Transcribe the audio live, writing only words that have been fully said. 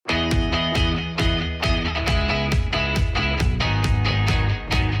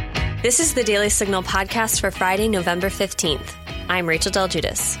This is the Daily Signal podcast for Friday, November 15th. I'm Rachel Del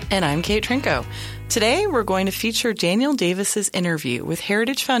Giudice. And I'm Kate Trinko. Today, we're going to feature Daniel Davis's interview with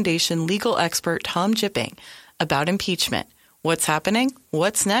Heritage Foundation legal expert Tom Jipping about impeachment, what's happening,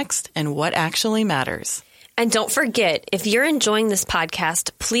 what's next, and what actually matters. And don't forget, if you're enjoying this podcast,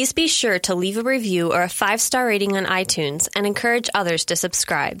 please be sure to leave a review or a 5-star rating on iTunes and encourage others to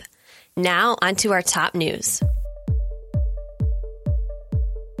subscribe. Now, on to our top news.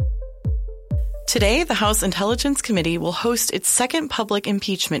 Today, the House Intelligence Committee will host its second public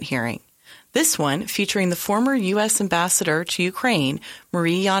impeachment hearing. This one featuring the former U.S. ambassador to Ukraine,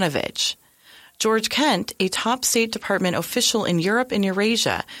 Marie Yovanovitch. George Kent, a top State Department official in Europe and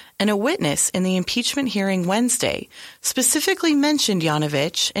Eurasia and a witness in the impeachment hearing Wednesday, specifically mentioned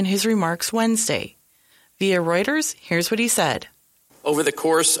Yovanovitch in his remarks Wednesday. Via Reuters, here's what he said. Over the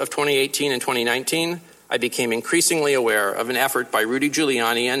course of 2018 and 2019, I became increasingly aware of an effort by Rudy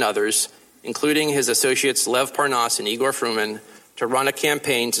Giuliani and others, including his associates Lev Parnas and Igor Fruman, to run a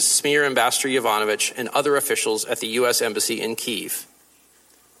campaign to smear Ambassador Yovanovitch and other officials at the U.S. Embassy in Kyiv.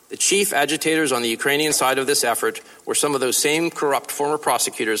 The chief agitators on the Ukrainian side of this effort were some of those same corrupt former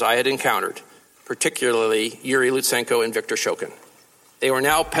prosecutors I had encountered, particularly Yuri Lutsenko and Viktor Shokin. They were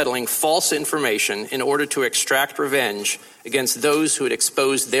now peddling false information in order to extract revenge against those who had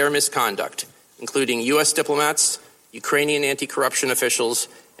exposed their misconduct, including U.S. diplomats, Ukrainian anti-corruption officials,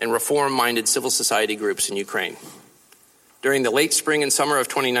 and reform-minded civil society groups in Ukraine. During the late spring and summer of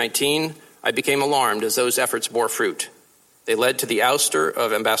 2019, I became alarmed as those efforts bore fruit. They led to the ouster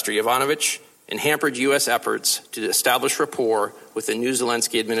of Ambassador Yovanovitch and hampered U.S. efforts to establish rapport with the new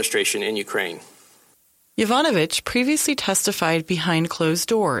Zelensky administration in Ukraine. Yovanovitch previously testified behind closed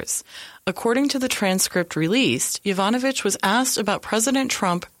doors. According to the transcript released, Yovanovitch was asked about President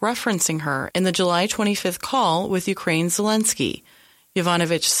Trump referencing her in the July 25th call with Ukraine's Zelensky.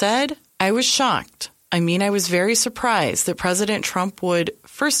 Yovanovitch said, "I was shocked. I was very surprised that President Trump would,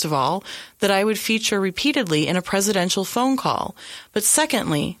 first of all, that I would feature repeatedly in a presidential phone call, but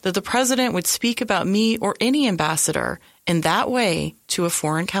secondly, that the president would speak about me or any ambassador in that way to a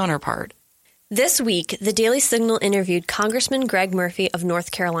foreign counterpart." This week, the Daily Signal interviewed Congressman Greg Murphy of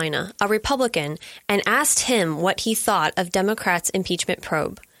North Carolina, a Republican, and asked him what he thought of Democrats' impeachment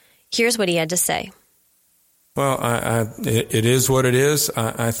probe. Here's what he had to say. Well, it is what it is.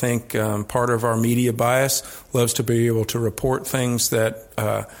 I think part of our media bias loves to be able to report things that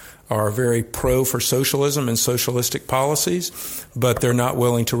are very pro for socialism and socialistic policies, but they're not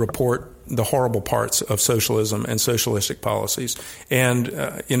willing to report the horrible parts of socialism and socialistic policies. And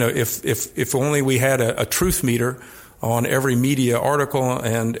if only we had a truth meter on every media article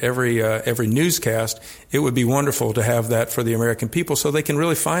and every newscast, it would be wonderful to have that for the American people so they can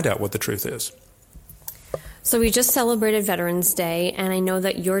really find out what the truth is. So we just celebrated Veterans Day, and I know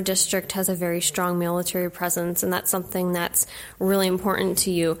that your district has a very strong military presence, and that's something that's really important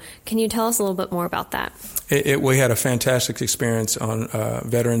to you. Can you tell us a little bit more about that? We had a fantastic experience on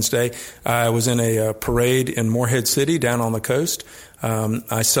Veterans Day. I was in a parade in Morehead City down on the coast.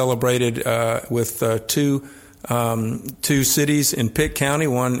 I celebrated with two cities in Pitt County,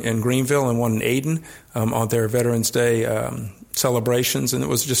 one in Greenville and one in Ayden, on their Veterans Day celebrations, and it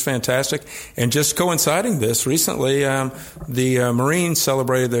was just fantastic. And just coinciding this, recently the Marines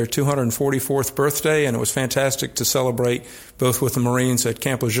celebrated their 244th birthday, and it was fantastic to celebrate both with the Marines at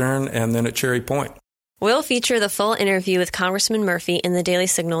Camp Lejeune and then at Cherry Point. We'll feature the full interview with Congressman Murphy in the Daily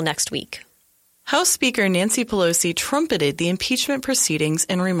Signal next week. House Speaker Nancy Pelosi trumpeted the impeachment proceedings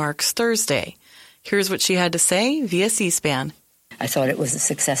in remarks Thursday. Here's what she had to say via C-SPAN. I thought it was a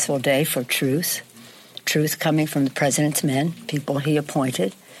successful day for truth coming from the president's men, people he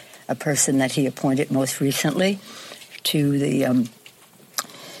appointed, a person that he appointed most recently to the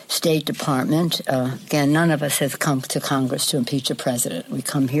State Department. Again, none of us have come to Congress to impeach a president. We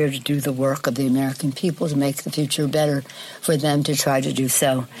come here to do the work of the American people, to make the future better for them, to try to do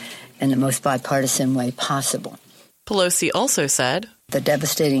so in the most bipartisan way possible. Pelosi also said, "The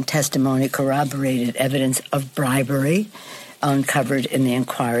devastating testimony corroborated evidence of bribery uncovered in the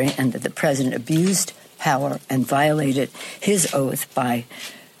inquiry, and that the president abused power and violated his oath by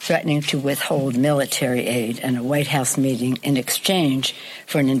threatening to withhold military aid and a White House meeting in exchange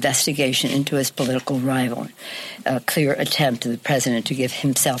for an investigation into his political rival, a clear attempt of the president to give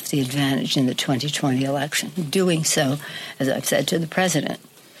himself the advantage in the 2020 election. Doing so, as I've said to the president,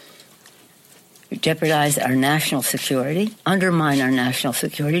 jeopardize our national security, undermine our national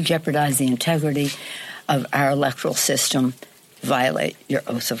security, jeopardize the integrity of our electoral system, violate your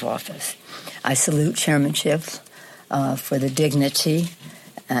oath of office." I salute chairmanship for the dignity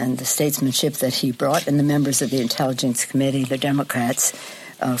and the statesmanship that he brought, and the members of the Intelligence Committee, the Democrats,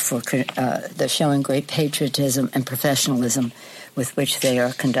 for they're showing great patriotism and professionalism with which they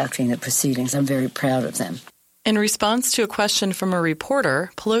are conducting the proceedings. I'm very proud of them. In response to a question from a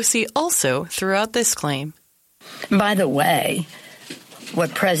reporter, Pelosi also threw out this claim. By the way,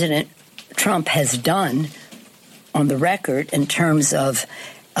 what President Trump has done on the record in terms of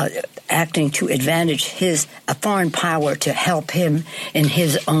acting to advantage a foreign power to help him in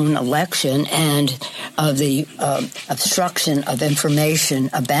his own election, and the obstruction of information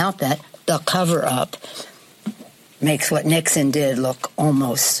about that, the cover-up, makes what Nixon did look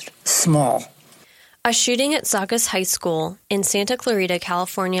almost small. A shooting at Saugus High School in Santa Clarita,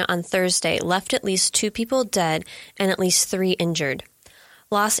 California on Thursday left at least 2 people dead and at least 3 injured.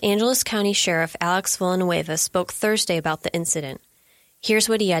 Los Angeles County Sheriff Alex Villanueva spoke Thursday about the incident. Here's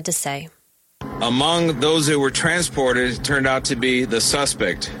what he had to say. Among those who were transported, it turned out to be the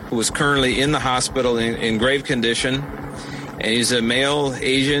suspect, who is currently in the hospital in grave condition. And he's a male,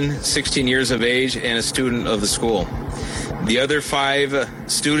 Asian, 16 years of age, and a student of the school. The other 5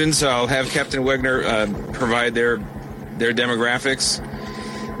 students, I'll have Captain Wegner provide their demographics.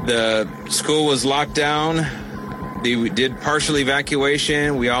 The school was locked down. We did partial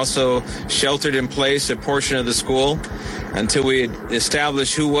evacuation. We also sheltered in place a portion of the school until we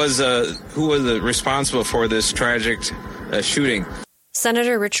established who was responsible for this tragic shooting.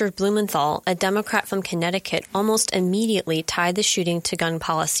 Senator Richard Blumenthal, a Democrat from Connecticut, almost immediately tied the shooting to gun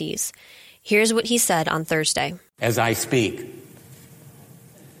policies. Here's what he said on Thursday. As I speak,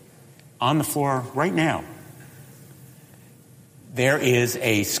 on the floor right now, there is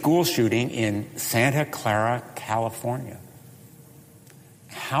a school shooting in Santa Clara, California.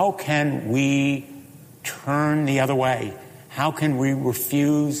 How can we turn the other way? How can we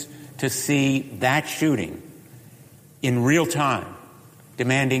refuse to see that shooting in real time,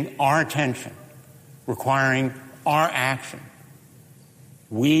 demanding our attention, requiring our action?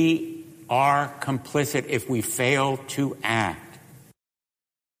 We are complicit if we fail to act.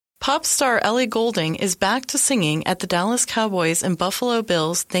 Pop star Ellie Goulding is back to singing at the Dallas Cowboys and Buffalo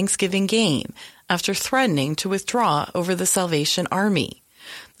Bills Thanksgiving game after threatening to withdraw over the Salvation Army.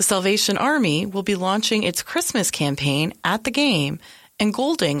 The Salvation Army will be launching its Christmas campaign at the game, and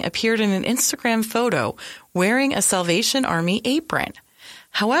Goulding appeared in an Instagram photo wearing a Salvation Army apron.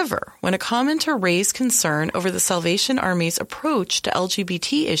 However, when a commenter raised concern over the Salvation Army's approach to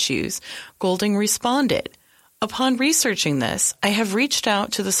LGBT issues, Goulding responded, "Upon researching this, I have reached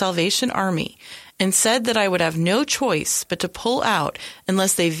out to the Salvation Army and said that I would have no choice but to pull out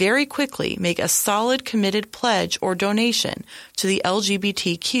unless they very quickly make a solid committed pledge or donation to the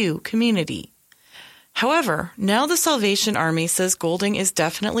LGBTQ community." However, now the Salvation Army says Goulding is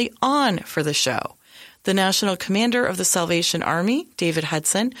definitely on for the show. The national commander of the Salvation Army, David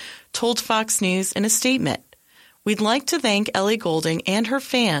Hudson, told Fox News in a statement, "We'd like to thank Ellie Goulding and her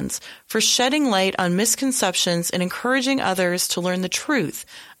fans for shedding light on misconceptions and encouraging others to learn the truth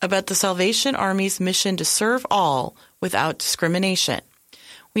about the Salvation Army's mission to serve all without discrimination.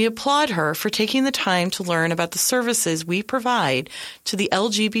 We applaud her for taking the time to learn about the services we provide to the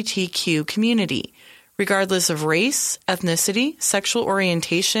LGBTQ community, regardless of race, ethnicity, sexual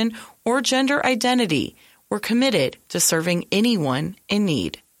orientation, or gender identity. We're committed to serving anyone in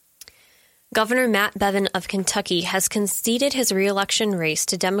need." Governor Matt Bevin of Kentucky has conceded his re-election race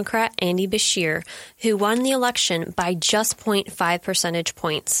to Democrat Andy Beshear, who won the election by just 0.5 percentage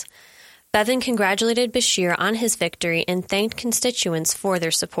points. Bevin congratulated Beshear on his victory and thanked constituents for their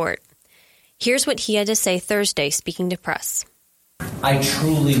support. Here's what he had to say Thursday, speaking to press. I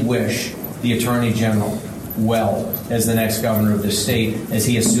truly wish the Attorney General well as the next governor of this state as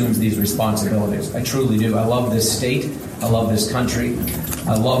he assumes these responsibilities. I truly do. I love this state. I love this country.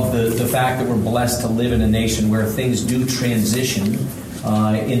 I love the fact that we're blessed to live in a nation where things do transition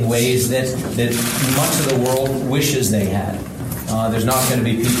in ways that much of the world wishes they had. There's not going to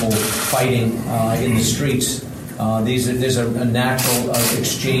be people fighting in the streets. There's a natural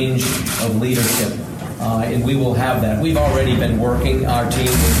exchange of leadership. And we will have that. We've already been working, our team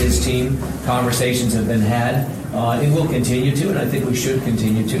with his team. Conversations have been had, and we'll continue to, and I think we should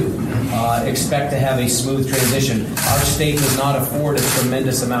continue to. Expect to have a smooth transition. Our state does not afford a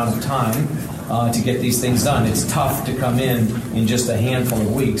tremendous amount of time to get these things done. It's tough to come in just a handful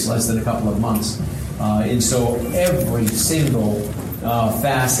of weeks, less than a couple of months. And so every single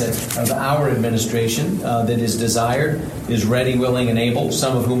facet of our administration that is desired is ready, willing, and able,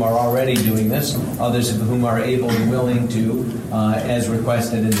 some of whom are already doing this, others of whom are able and willing to, as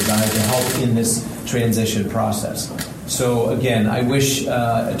requested and desired, to help in this transition process. So, again, I wish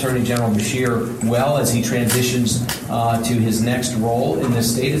Attorney General Beshear well as he transitions to his next role in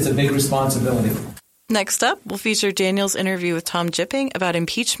this state. It's a big responsibility. Next up, we'll feature Daniel's interview with Tom Jipping about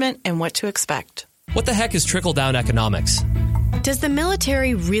impeachment and what to expect. What the heck is trickle-down economics? Does the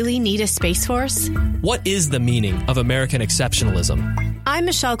military really need a space force? What is the meaning of American exceptionalism? I'm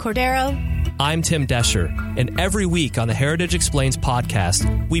Michelle Cordero. I'm Tim Desher, and every week on the Heritage Explains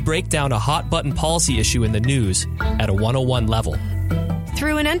podcast, we break down a hot-button policy issue in the news at a 101 level.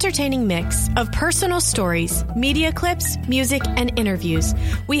 Through an entertaining mix of personal stories, media clips, music, and interviews,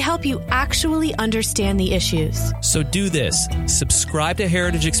 we help you actually understand the issues. So do this. Subscribe to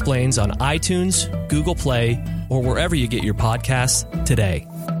Heritage Explains on iTunes, Google Play, or wherever you get your podcasts today.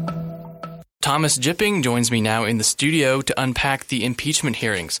 Thomas Jipping joins me now in the studio to unpack the impeachment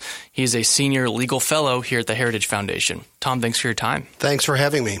hearings. He is a senior legal fellow here at the Heritage Foundation. Tom, thanks for your time. Thanks for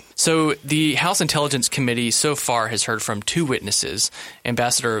having me. So the House Intelligence Committee so far has heard from two witnesses,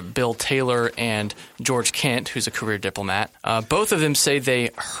 Ambassador Bill Taylor and George Kent, who's a career diplomat. Both of them say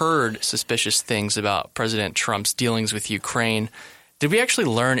they heard suspicious things about President Trump's dealings with Ukraine. Did we actually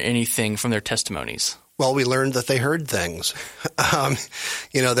learn anything from their testimonies? Well, we learned that they heard things.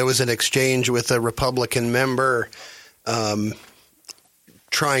 There was an exchange with a Republican member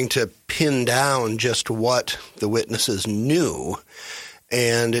trying to pin down just what the witnesses knew.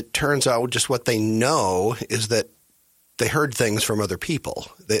 And it turns out just what they know is that they heard things from other people.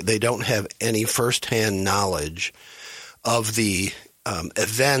 They don't have any firsthand knowledge of the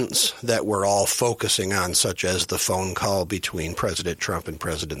events that we're all focusing on, such as the phone call between President Trump and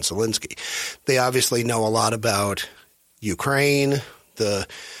President Zelensky. They obviously know a lot about Ukraine, the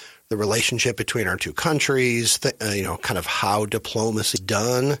relationship between our two countries, kind of how diplomacy is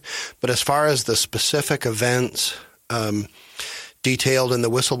done. But as far as the specific events detailed in the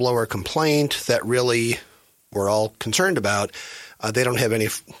whistleblower complaint that really we're all concerned about, they don't have any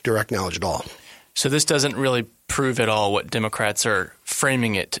direct knowledge at all. So this doesn't really prove at all what Democrats are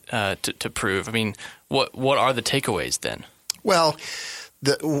framing it to prove. I mean, what are the takeaways then? Well,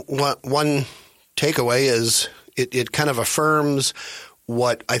 one takeaway is it kind of affirms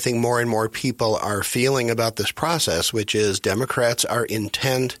what I think more and more people are feeling about this process, which is Democrats are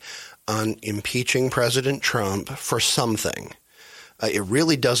intent on impeaching President Trump for something. It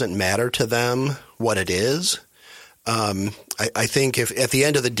really doesn't matter to them what it is. I think if at the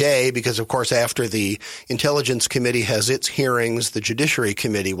end of the day, because of course after the Intelligence Committee has its hearings, the Judiciary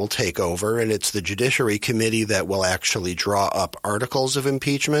Committee will take over, and it's the Judiciary Committee that will actually draw up articles of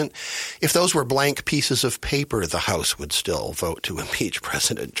impeachment. If those were blank pieces of paper, the House would still vote to impeach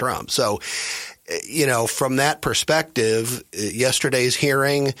President Trump. So, from that perspective, yesterday's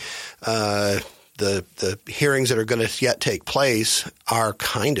hearing, the hearings that are going to yet take place are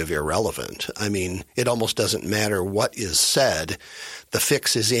kind of irrelevant. I mean, it almost doesn't matter what is said. The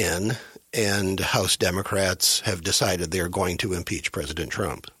fix is in, and House Democrats have decided they are going to impeach President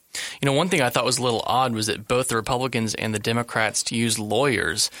Trump. One thing I thought was a little odd was that both the Republicans and the Democrats used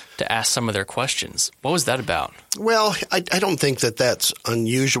lawyers to ask some of their questions. What was that about? Well, I don't think that that's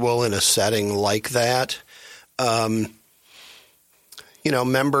unusual in a setting like that.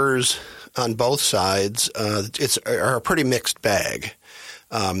 Members on both sides, are a pretty mixed bag.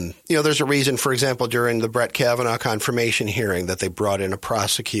 There's a reason, for example, during the Brett Kavanaugh confirmation hearing that they brought in a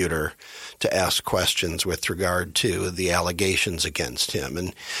prosecutor to ask questions with regard to the allegations against him.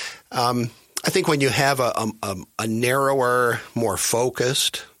 And I think when you have a narrower, more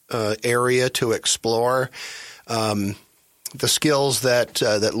focused area to explore, the skills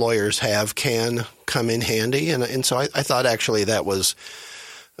that lawyers have can come in handy. And so I thought actually that was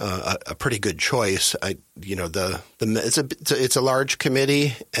a pretty good choice. It's a large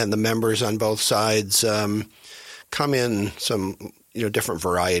committee, and the members on both sides come in some different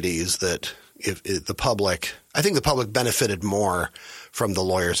varieties that if the public, I think the public benefited more from the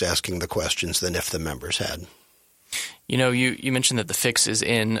lawyers asking the questions than if the members had. You mentioned that the fix is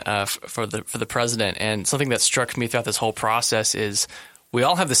in for the president, and something that struck me throughout this whole process is we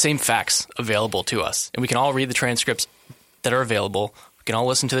all have the same facts available to us, and we can all read the transcripts that are available. We can all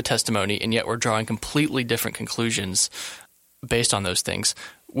listen to the testimony, and yet we're drawing completely different conclusions based on those things.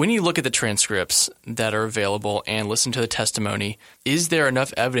 When you look at the transcripts that are available and listen to the testimony, is there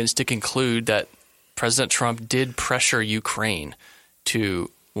enough evidence to conclude that President Trump did pressure Ukraine to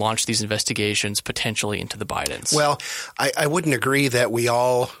launch these investigations potentially into the Bidens? Well, I wouldn't agree that we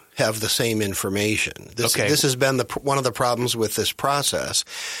all have the same information. This has been one of the problems with this process.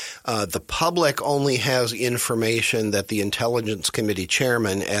 The public only has information that the Intelligence Committee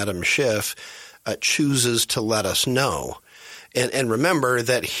chairman, Adam Schiff, chooses to let us know. And remember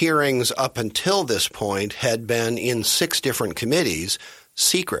that hearings up until this point had been in 6 different committees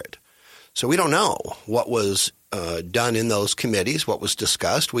secret. So we don't know what was done in those committees, what was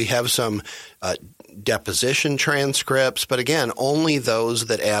discussed. We have some deposition transcripts, but again, only those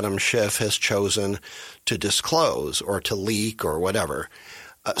that Adam Schiff has chosen to disclose or to leak or whatever.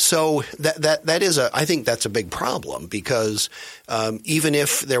 So that is I think that's a big problem, because even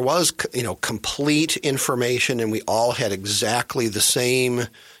if there was complete information and we all had exactly the same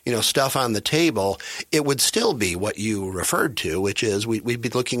stuff on the table, it would still be what you referred to, which is we'd be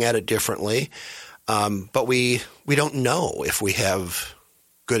looking at it differently. But we don't know if we have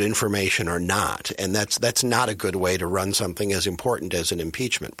good information or not, and that's not a good way to run something as important as an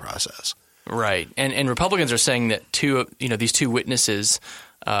impeachment process. Right, and Republicans are saying that these two witnesses,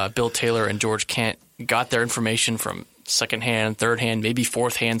 Bill Taylor and George Kent, got their information from secondhand, thirdhand, maybe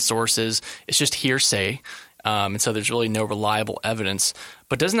fourth-hand sources. It's just hearsay, and so there's really no reliable evidence.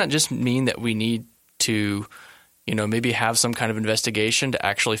 But doesn't that just mean that we need to, maybe have some kind of investigation to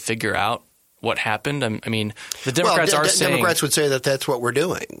actually figure out what happened? I mean, the Democrats are saying – Democrats would say that that's what we're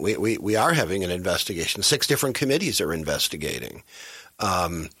doing. We are having an investigation. 6 different committees are investigating.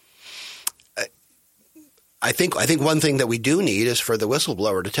 I think one thing that we do need is for the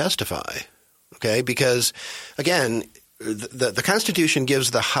whistleblower to testify, okay? Because, again, the Constitution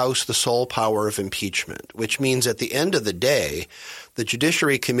gives the House the sole power of impeachment, which means at the end of the day, the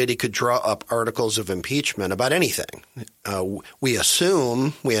Judiciary Committee could draw up articles of impeachment about anything. We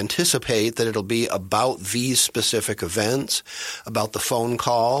anticipate that it'll be about these specific events, about the phone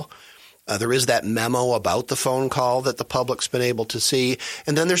call. There is that memo about the phone call that the public's been able to see.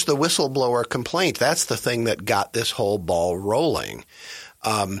 And then there's the whistleblower complaint. That's the thing that got this whole ball rolling.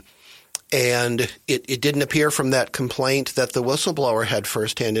 And it didn't appear from that complaint that the whistleblower had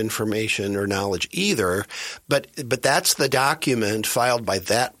firsthand information or knowledge either. But that's the document filed by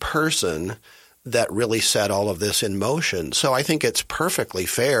that person that really set all of this in motion. So I think it's perfectly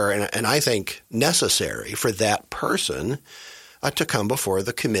fair and I think necessary for that person to come before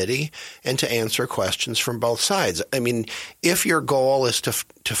the committee and to answer questions from both sides. I mean, if your goal is to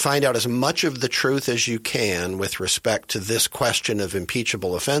find out as much of the truth as you can with respect to this question of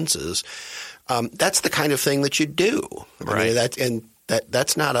impeachable offenses, that's the kind of thing that you do. Right. I mean,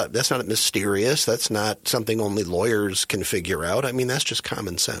 that's not mysterious. That's not something only lawyers can figure out. I mean, that's just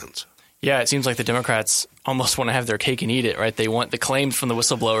common sense. Yeah, it seems like the Democrats almost want to have their cake and eat it, right? They want the claims from the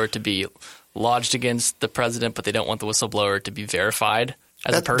whistleblower to be lodged against the president, but they don't want the whistleblower to be verified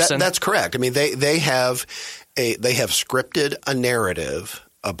as a person. That's correct. I mean, they have scripted a narrative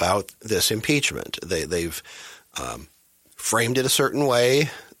about this impeachment. They've framed it a certain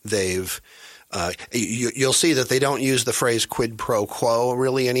way. You'll see that they don't use the phrase quid pro quo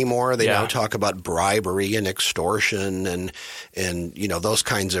really anymore. They now talk about bribery and extortion and those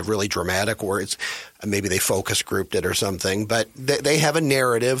kinds of really dramatic words. Maybe they focus grouped it or something, but they have a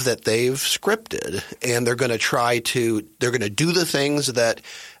narrative that they've scripted, and they're going to do the things that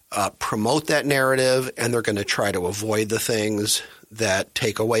promote that narrative, and they're going to try to avoid the things that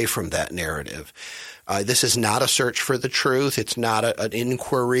take away from that narrative. This is not a search for the truth. It's not an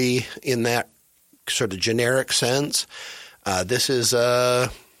inquiry in that sort of generic sense. This is a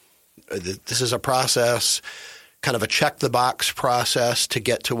process, kind of a check-the-box process to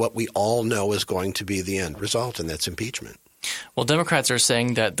get to what we all know is going to be the end result, and that's impeachment. Well, Democrats are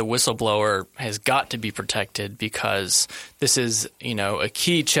saying that the whistleblower has got to be protected because this is, a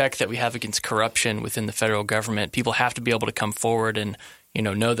key check that we have against corruption within the federal government. People have to be able to come forward and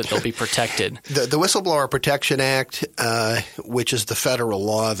know that they'll be protected. The Whistleblower Protection Act, which is the federal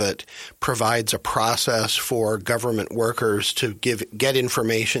law that provides a process for government workers to get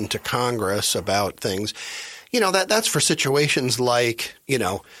information to Congress about things, that's for situations like,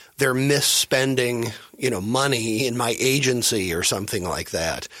 they're misspending, money in my agency or something like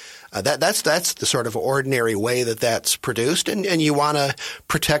that. That's the sort of ordinary way that's produced, and you want to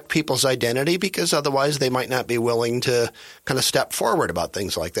protect people's identity because otherwise they might not be willing to kind of step forward about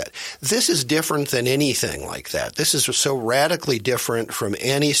things like that. This is different than anything like that. This is so radically different from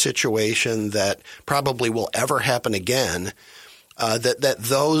any situation that probably will ever happen again that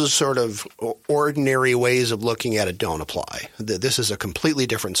those sort of ordinary ways of looking at it don't apply. This is a completely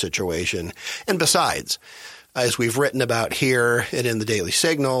different situation. And besides, as we've written about here and in the Daily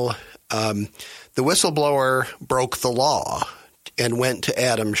Signal, the whistleblower broke the law and went to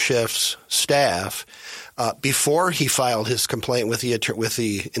Adam Schiff's staff before he filed his complaint with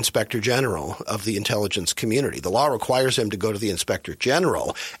the Inspector General of the intelligence community. The law requires him to go to the Inspector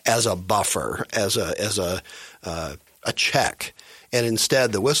General as a buffer, as a check, and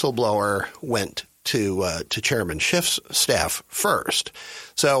instead the whistleblower went to Chairman Schiff's staff first.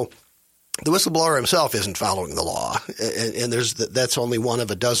 So the whistleblower himself isn't following the law, and that's only one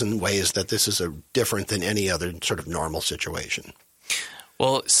of a dozen ways that this is different than any other sort of normal situation.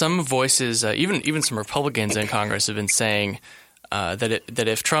 Well, some voices, even some Republicans in Congress, have been saying that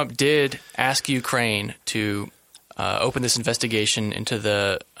if Trump did ask Ukraine to open this investigation into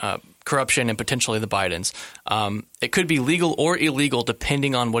the corruption and potentially the Bidens, it could be legal or illegal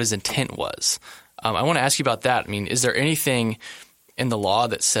depending on what his intent was. I want to ask you about that. I mean, is there anything in the law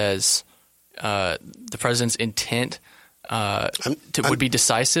that says the president's intent would be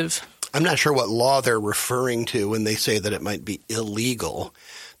decisive? I'm not sure what law they're referring to when they say that it might be illegal.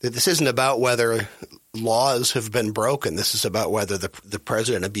 This isn't about whether laws have been broken. This is about whether the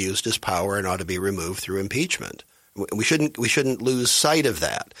president abused his power and ought to be removed through impeachment. We shouldn't lose sight of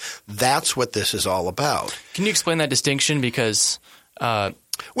that. That's what this is all about. Can you explain that distinction? Because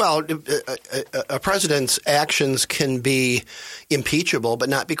well, a president's actions can be impeachable but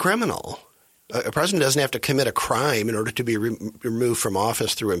not be criminal. A president doesn't have to commit a crime in order to be removed from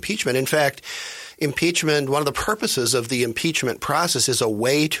office through impeachment. In fact, impeachment, one of the purposes of the impeachment process is a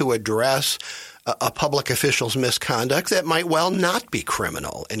way to address a public official's misconduct that might well not be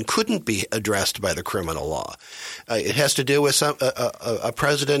criminal and couldn't be addressed by the criminal law. It has to do with a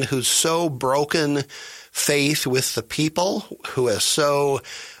president who's so broken faith with the people, who has so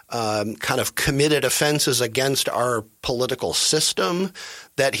kind of committed offenses against our political system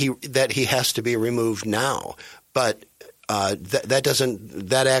that he has to be removed now. But those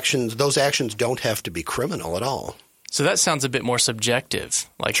actions don't have to be criminal at all. So that sounds a bit more subjective.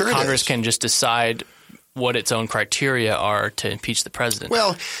 Like sure Congress can just decide what its own criteria are to impeach the president.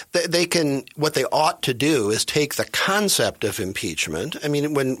 Well, they can. What they ought to do is take the concept of impeachment. I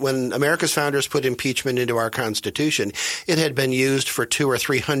mean, when America's founders put impeachment into our Constitution, it had been used for 200 or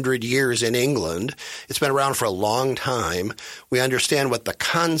 300 years in England. It's been around for a long time. We understand what the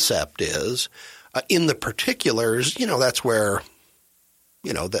concept is. In the particulars, that's where,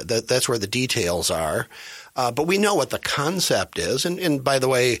 that's where the details are. But we know what the concept is. And by the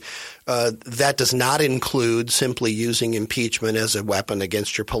way, that does not include simply using impeachment as a weapon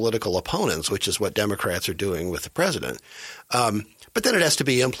against your political opponents, which is what Democrats are doing with the president. But then it has to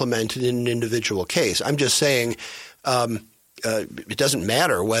be implemented in an individual case. I'm just saying it doesn't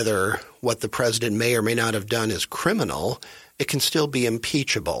matter whether what the president may or may not have done is criminal. It can still be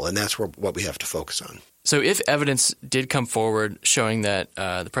impeachable, and that's what we have to focus on. So if evidence did come forward showing that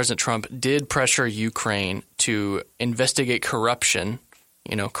the President Trump did pressure Ukraine to investigate corruption,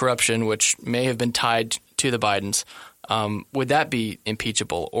 which may have been tied to the Bidens, would that be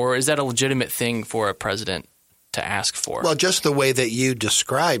impeachable? Or is that a legitimate thing for a president to ask for? Well, just the way that you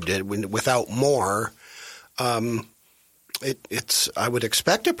described it, without more, I would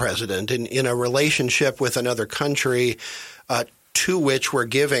expect a president in a relationship with another country to which we're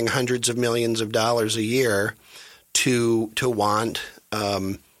giving hundreds of millions of dollars a year to want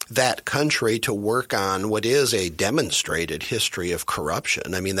that country to work on what is a demonstrated history of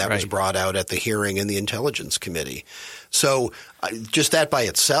corruption. I mean, that was brought out at the hearing in the Intelligence Committee. So just that by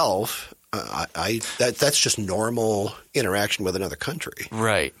itself, that's just normal interaction with another country.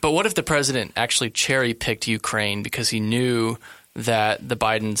 Right. But what if the president actually cherry-picked Ukraine because he knew that the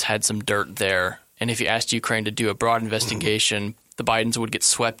Bidens had some dirt there, and if he asked Ukraine to do a broad investigation, the Bidens would get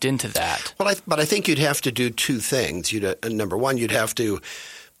swept into that? Well, but I think you'd have to do two things. Number one, you'd have to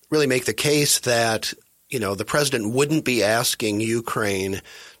really make the case that the president wouldn't be asking Ukraine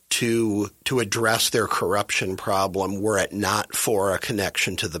to address their corruption problem were it not for a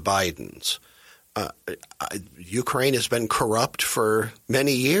connection to the Bidens. Ukraine has been corrupt for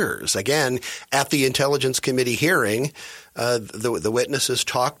many years. Again, at the Intelligence Committee hearing, the witnesses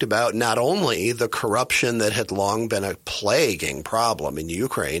talked about not only the corruption that had long been a plaguing problem in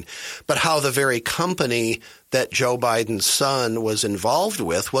Ukraine, but how the very company that Joe Biden's son was involved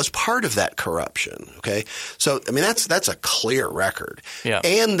with was part of that corruption. Okay, so I mean that's a clear record. Yeah.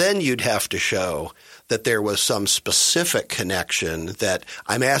 And then you'd have to show that there was some specific connection that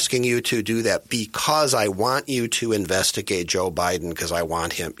I'm asking you to do that because I want you to investigate Joe Biden because I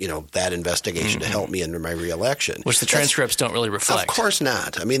want him, that investigation to help me in my reelection. Which the transcripts don't really reflect. Of course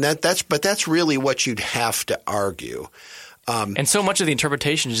not. I mean, that's really what you'd have to argue. And so much of the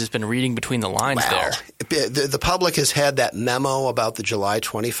interpretation has just been reading between the lines there. The public has had that memo about the July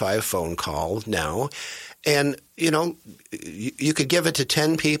 25 phone call now. And, you could give it to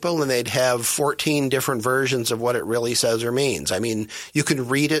 10 people and they'd have 14 different versions of what it really says or means. I mean, you can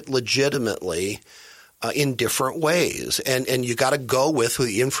read it legitimately in different ways. And you got to go with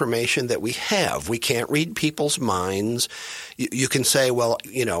the information that we have. We can't read people's minds. You can say, well,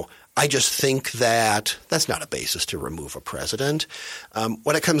 I just think that that's not a basis to remove a president.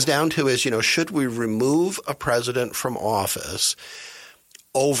 What it comes down to is, should we remove a president from office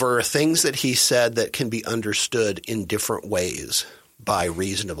over things that he said that can be understood in different ways by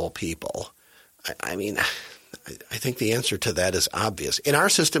reasonable people? I mean, I think the answer to that is obvious. In our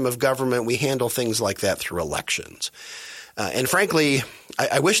system of government, we handle things like that through elections. And frankly,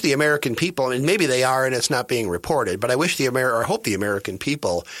 I wish the American people, and maybe they are and it's not being reported, but I wish or hope the American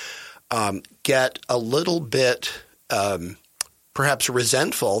people get a little bit perhaps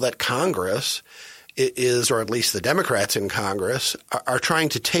resentful that Congress is, or at least the Democrats in Congress, are trying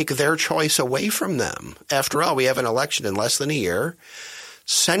to take their choice away from them. After all, we have an election in less than a year.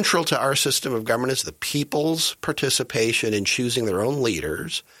 Central to our system of government is the people's participation in choosing their own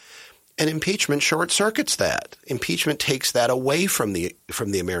leaders. And impeachment short-circuits that. Impeachment takes that away from the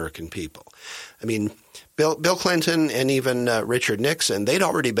American people. I mean, Bill Clinton and even Richard Nixon, they'd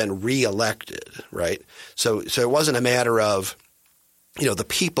already been reelected, right? So it wasn't a matter of, the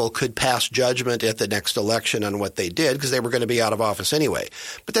people could pass judgment at the next election on what they did because they were going to be out of office anyway.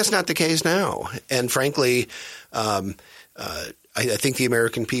 But that's not the case now. And frankly, I think the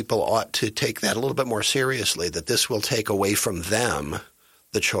American people ought to take that a little bit more seriously, that this will take away from them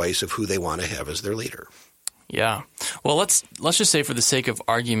the choice of who they want to have as their leader. Yeah. Well, let's just say for the sake of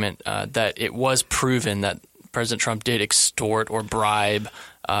argument that it was proven that President Trump did extort or bribe,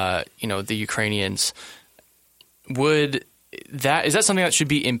 the Ukrainians. Is that something that should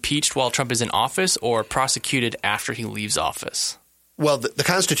be impeached while Trump is in office or prosecuted after he leaves office? Well, the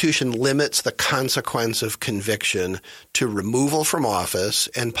Constitution limits the consequence of conviction to removal from office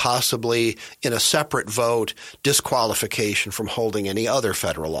and possibly in a separate vote disqualification from holding any other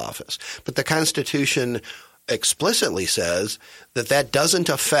federal office. But the Constitution explicitly says that doesn't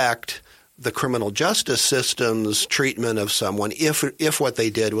affect the criminal justice system's treatment of someone if what they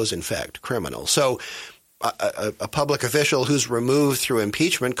did was in fact criminal. So a public official who's removed through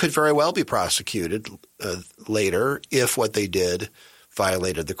impeachment could very well be prosecuted later if what they did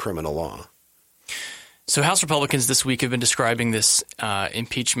violated the criminal law. So House Republicans this week have been describing this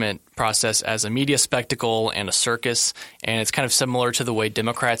impeachment process as a media spectacle and a circus, and it's kind of similar to the way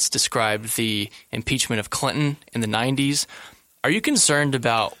Democrats described the impeachment of Clinton in the 90s. Are you concerned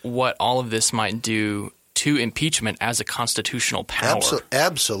about what all of this might do to impeachment as a constitutional power?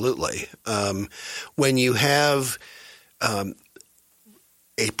 Absolutely. When you have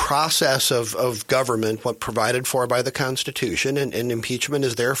a process of government provided for by the Constitution, and impeachment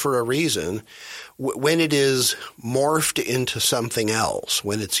is there for a reason, when it is morphed into something else,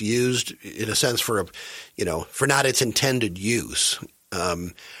 when it's used in a sense for not its intended use,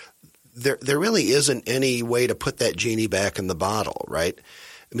 there really isn't any way to put that genie back in the bottle, right?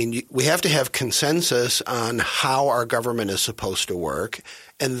 I mean, we have to have consensus on how our government is supposed to work,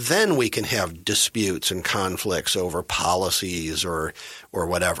 and then we can have disputes and conflicts over policies or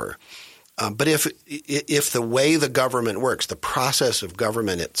whatever. But if the way the government works, the process of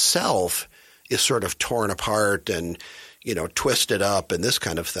government itself is sort of torn apart and twisted up and this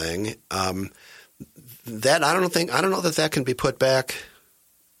kind of thing, that I don't know that can be put back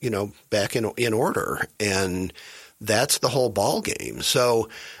back in order, and that's the whole ball game. So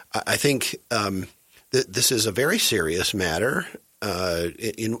I think this is a very serious matter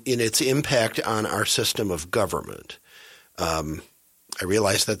in its impact on our system of government. I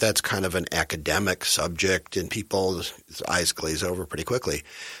realize that that's kind of an academic subject and people's eyes glaze over pretty quickly.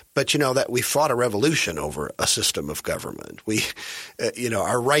 But that we fought a revolution over a system of government.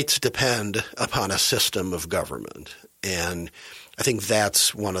 Our rights depend upon a system of government. And I think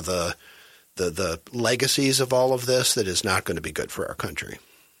that's one of the legacies of all of this that is not going to be good for our country.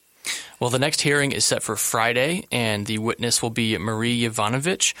 Well, the next hearing is set for Friday, and the witness will be Marie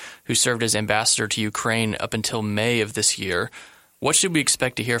Yovanovitch, who served as ambassador to Ukraine up until May of this year. What should we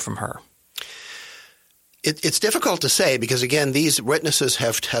expect to hear from her? It's difficult to say because, again, these witnesses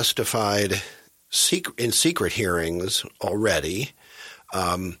have testified in secret hearings already.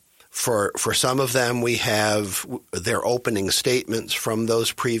 For some of them, we have their opening statements from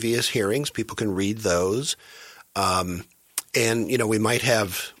those previous hearings. People can read those. And, we might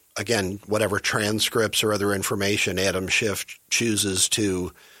have, again, whatever transcripts or other information Adam Schiff chooses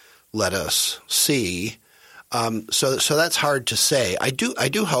to let us see. So that's hard to say. I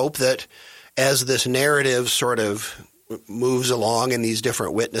do hope that as this narrative sort of moves along and these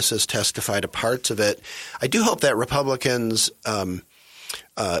different witnesses testify to parts of it, I do hope that Republicans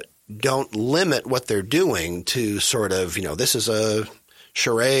don't limit what they're doing to sort of, this is a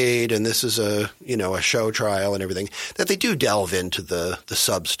charade and this is a show trial and everything, that they do delve into the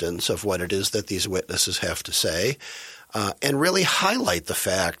substance of what it is that these witnesses have to say. and really highlight the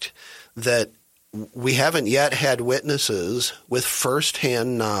fact that we haven't yet had witnesses with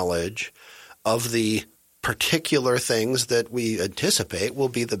firsthand knowledge of the particular things that we anticipate will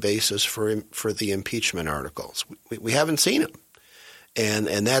be the basis for the impeachment articles. We haven't seen them. And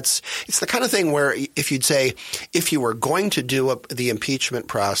it's the kind of thing where if you'd say, if you were going to do the impeachment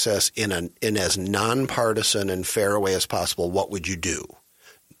process in as nonpartisan and fair a way as possible, what would you do?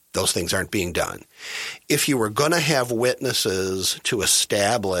 Those things aren't being done. If you were going to have witnesses to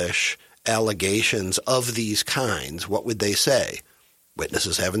establish allegations of these kinds, what would they say?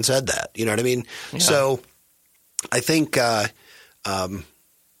 Witnesses haven't said that. You know what I mean? Yeah. So I think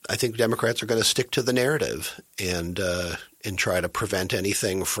Democrats are going to stick to the narrative and try to prevent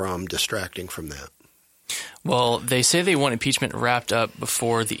anything from distracting from that. Well, they say they want impeachment wrapped up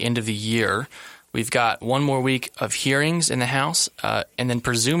before the end of the year. We've got one more week of hearings in the House, and then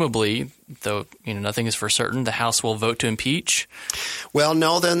presumably, though nothing is for certain, the House will vote to impeach. Well,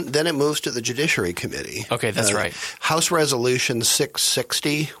 no, then it moves to the Judiciary Committee. Okay, that's right. House Resolution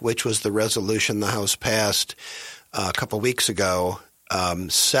 660, which was the resolution the House passed a couple weeks ago,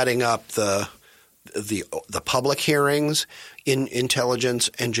 setting up the public hearings in Intelligence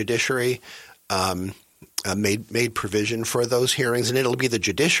and Judiciary. Made provision for those hearings, and it'll be the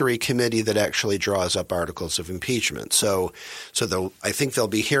Judiciary Committee that actually draws up articles of impeachment. So I think there'll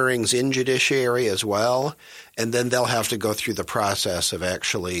be hearings in Judiciary as well, and then they'll have to go through the process of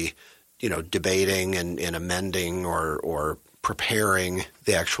actually, debating and amending or preparing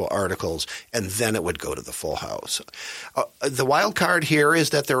the actual articles, and then it would go to the full House. The wild card here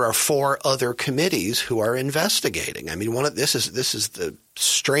is that there are 4 other committees who are investigating. I mean, this is the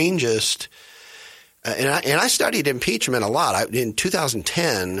strangest. And I studied impeachment a lot. In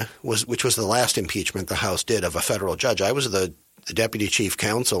 2010, which was the last impeachment the House did of a federal judge, I was the deputy chief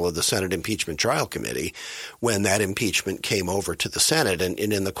counsel of the Senate Impeachment Trial Committee when that impeachment came over to the Senate. And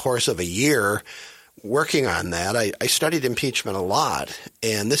in the course of a year working on that, I studied impeachment a lot.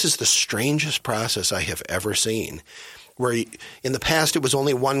 And this is the strangest process I have ever seen, where in the past it was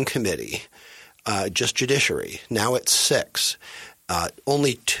only one committee, just Judiciary. Now it's 6.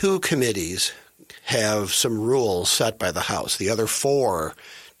 Only 2 committees have some rules set by the House. The other 4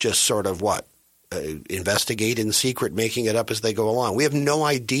 just sort of investigate in secret, making it up as they go along. We have no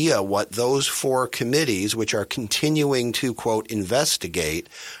idea what those 4 committees, which are continuing to, quote, investigate,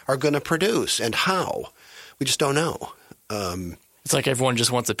 are going to produce and how. We just don't know. It's like everyone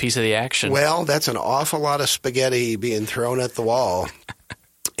just wants a piece of the action. Well, that's an awful lot of spaghetti being thrown at the wall.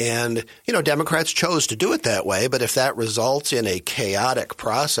 And, Democrats chose to do it that way, but if that results in a chaotic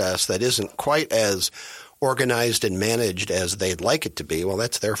process that isn't quite as organized and managed as they'd like it to be, well,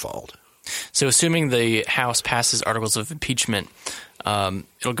 that's their fault. So assuming the House passes articles of impeachment,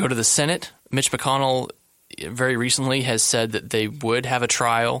 it'll go to the Senate. Mitch McConnell very recently has said that they would have a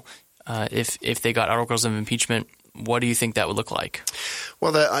trial if they got articles of impeachment. What do you think that would look like?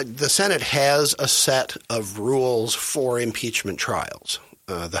 Well, the Senate has a set of rules for impeachment trials.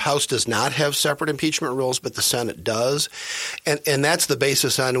 The House does not have separate impeachment rules, but the Senate does. And that's the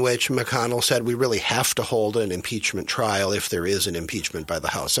basis on which McConnell said we really have to hold an impeachment trial if there is an impeachment by the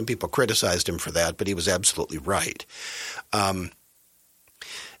House. Some people criticized him for that, but he was absolutely right. The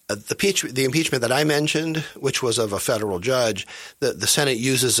impeachment that I mentioned, which was of a federal judge, the Senate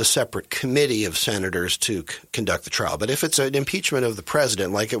uses a separate committee of senators to conduct the trial. But if it's an impeachment of the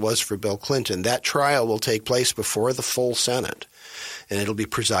president, like it was for Bill Clinton, that trial will take place before the full Senate, and it'll be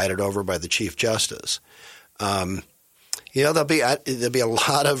presided over by the Chief Justice. There'll be a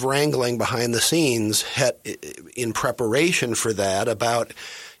lot of wrangling behind the scenes in preparation for that about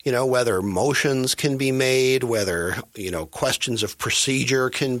whether motions can be made, whether, questions of procedure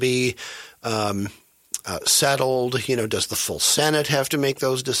can be settled. Does the full Senate have to make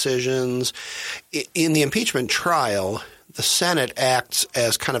those decisions? In the impeachment trial, the Senate acts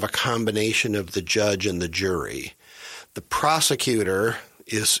as kind of a combination of the judge and the jury. The prosecutor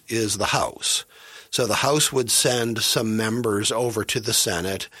is the House. So the House would send some members over to the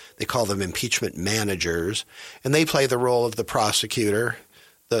Senate. They call them impeachment managers, and they play the role of the prosecutor.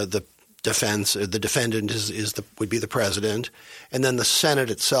 The defendant would be the president, and then the Senate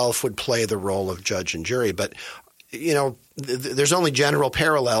itself would play the role of judge and jury. But there's only general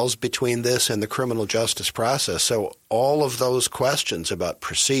parallels between this and the criminal justice process. So all of those questions about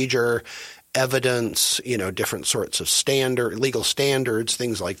procedure, evidence, different sorts of legal standards,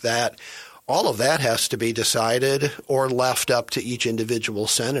 things like that, all of that has to be decided or left up to each individual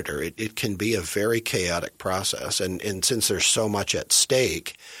senator. It can be a very chaotic process. And since there's so much at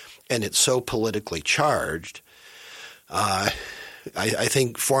stake and it's so politically charged, I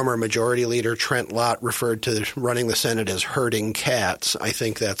think former Majority Leader Trent Lott referred to running the Senate as herding cats. I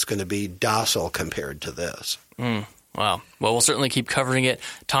think that's going to be docile compared to this. Wow. Well, we'll certainly keep covering it.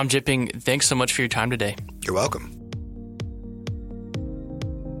 Tom Jipping, thanks so much for your time today. You're welcome.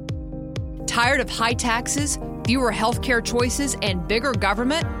 Tired of high taxes, fewer healthcare choices, and bigger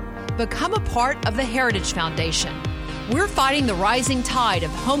government? Become a part of the Heritage Foundation. We're fighting the rising tide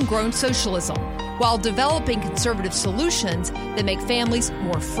of homegrown socialism while developing conservative solutions that make families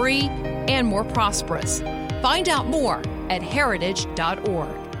more free and more prosperous. Find out more at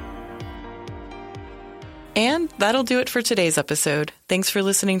heritage.org. And that'll do it for today's episode. Thanks for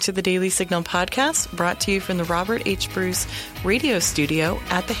listening to the Daily Signal podcast, brought to you from the Robert H. Bruce radio studio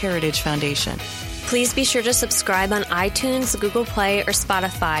at the Heritage Foundation. Please be sure to subscribe on iTunes, Google Play, or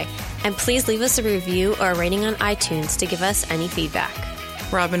Spotify. And please leave us a review or a rating on iTunes to give us any feedback.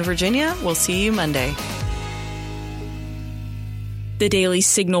 Rob in Virginia, we'll see you Monday. The Daily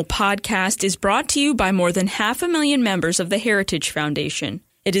Signal podcast is brought to you by more than 500,000 members of the Heritage Foundation.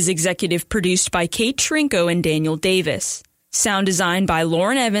 It is executive produced by Kate Trinko and Daniel Davis. Sound design by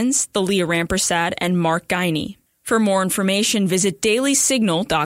Lauren Evans, Thalia Rampersad, and Mark Guiney. For more information, visit dailysignal.com.